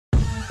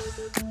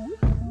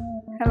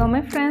Hello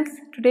my friends,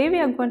 today we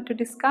are going to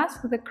discuss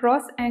the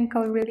cross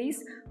ankle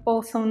release,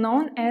 also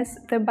known as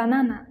the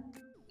banana.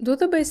 Do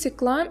the basic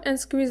climb and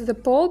squeeze the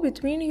pole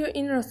between your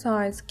inner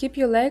thighs. Keep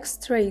your legs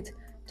straight.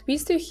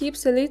 Twist your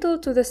hips a little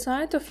to the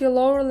side of your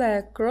lower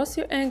leg. Cross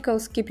your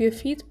ankles, keep your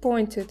feet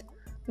pointed.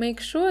 Make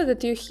sure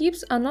that your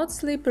hips are not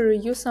slippery.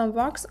 Use some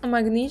wax or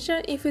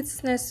magnesia if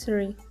it's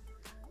necessary.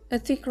 A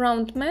thick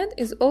round mat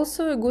is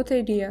also a good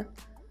idea.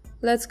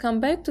 Let's come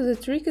back to the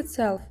trick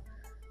itself.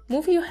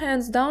 Move your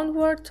hands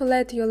downward to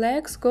let your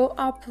legs go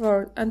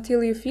upward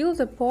until you feel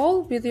the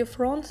pole with your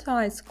front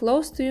thighs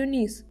close to your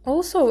knees.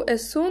 Also,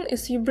 as soon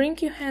as you bring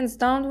your hands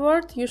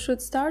downward, you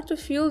should start to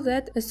feel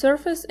that a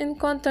surface in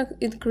contact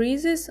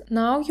increases.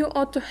 Now you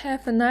ought to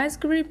have a nice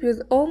grip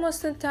with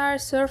almost entire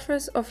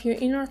surface of your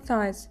inner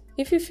thighs.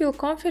 If you feel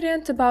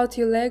confident about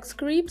your legs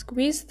grip,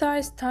 squeeze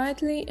thighs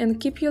tightly and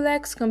keep your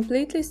legs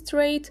completely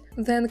straight,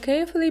 then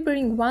carefully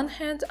bring one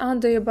hand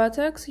under your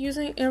buttocks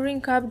using a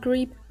ring-up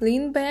grip,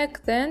 lean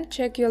back, then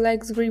check your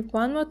legs grip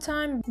one more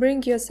time,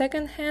 bring your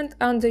second hand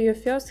under your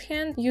first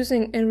hand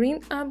using a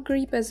ring-up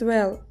grip as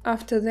well.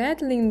 After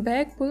that, lean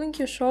back, pulling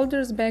your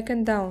shoulders back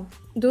and down.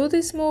 Do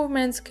these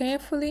movements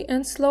carefully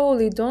and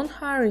slowly, don't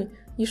hurry.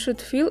 You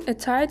should feel a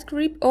tight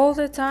grip all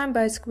the time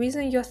by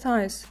squeezing your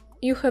thighs.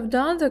 You have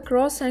done the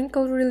cross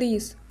ankle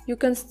release. You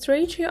can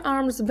stretch your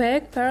arms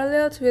back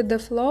parallel with the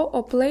floor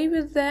or play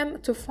with them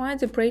to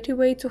find a pretty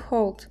way to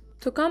hold.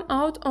 To come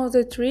out of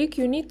the trick,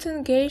 you need to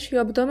engage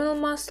your abdominal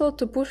muscle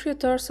to push your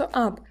torso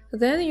up.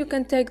 Then you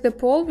can take the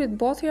pole with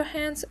both your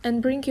hands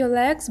and bring your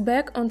legs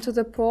back onto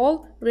the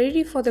pole,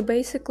 ready for the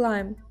basic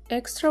climb.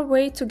 Extra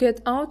way to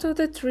get out of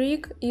the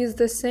trick is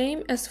the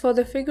same as for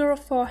the figure of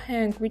 4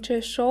 hang, which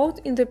I showed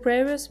in the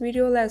previous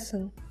video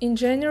lesson. In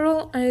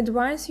general, I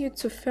advise you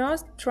to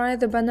first try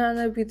the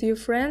banana with your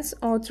friends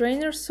or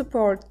trainer's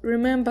support.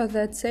 Remember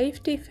that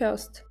safety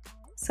first.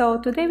 So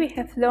today we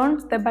have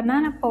learned the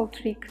banana pole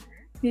trick.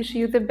 Wish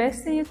you the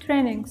best in your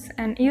trainings,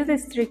 and if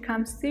this trick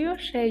comes to you,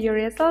 share your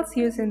results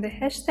using the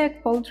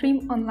hashtag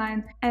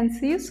PoleDreamOnline, and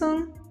see you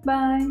soon.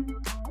 Bye!